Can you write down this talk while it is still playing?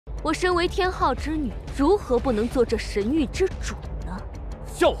我身为天浩之女，如何不能做这神域之主呢？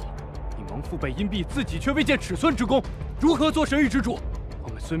笑话！你蒙父辈荫庇，自己却未见尺寸之功，如何做神域之主？我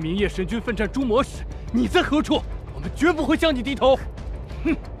们孙明夜神君奋战诸魔时，你在何处？我们绝不会向你低头。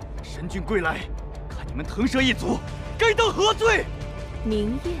哼！神君归来，看你们腾蛇一族该当何罪？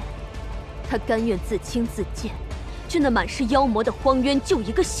明夜，他甘愿自轻自贱，去那满是妖魔的荒渊救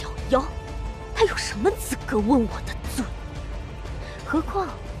一个小妖，他有什么资格问我的罪？何况，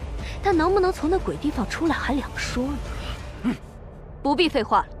他能不能从那鬼地方出来还两说呢。不必废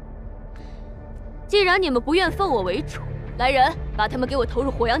话了。既然你们不愿奉我为主，来人，把他们给我投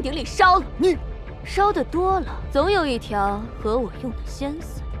入火阳鼎里烧了。你烧的多了，总有一条合我用的仙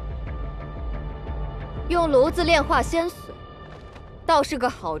髓。用炉子炼化仙髓，倒是个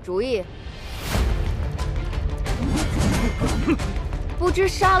好主意。不知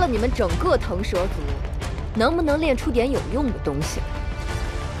杀了你们整个腾蛇族，能不能炼出点有用的东西？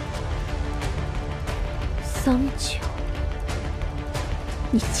桑九，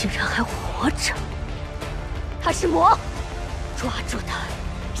你竟然还活着！他是魔，抓住他，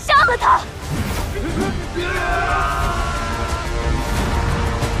杀了他！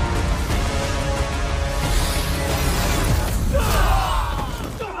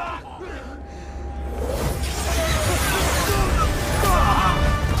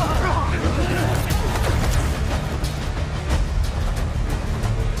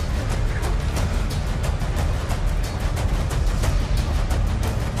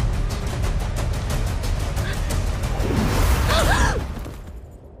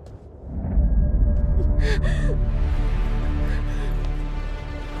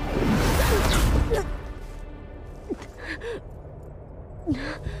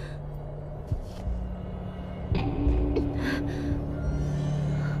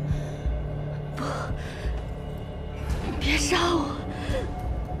别杀我！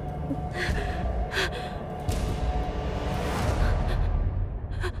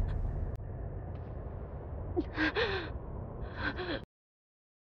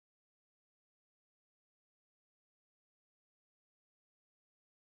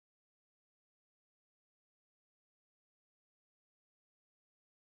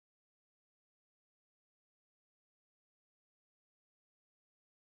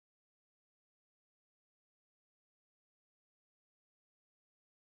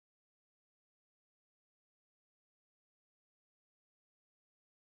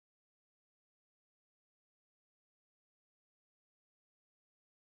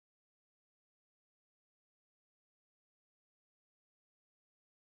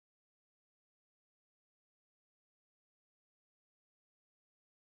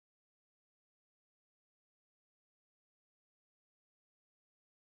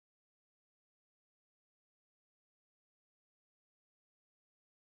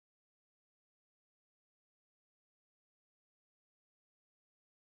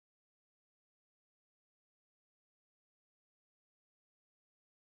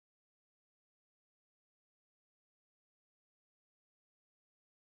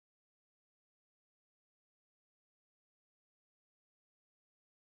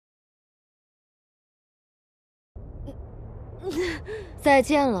再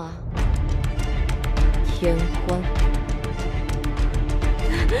见了，天欢。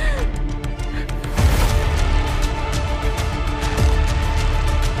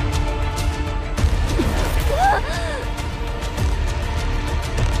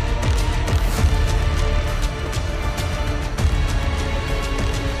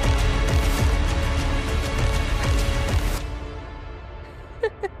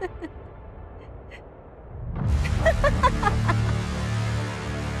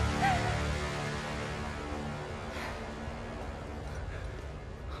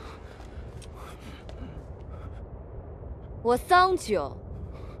我桑九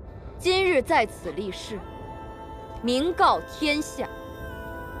今日在此立誓，明告天下，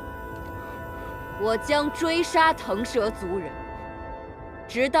我将追杀腾蛇族人，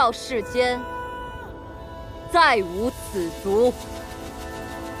直到世间再无此族。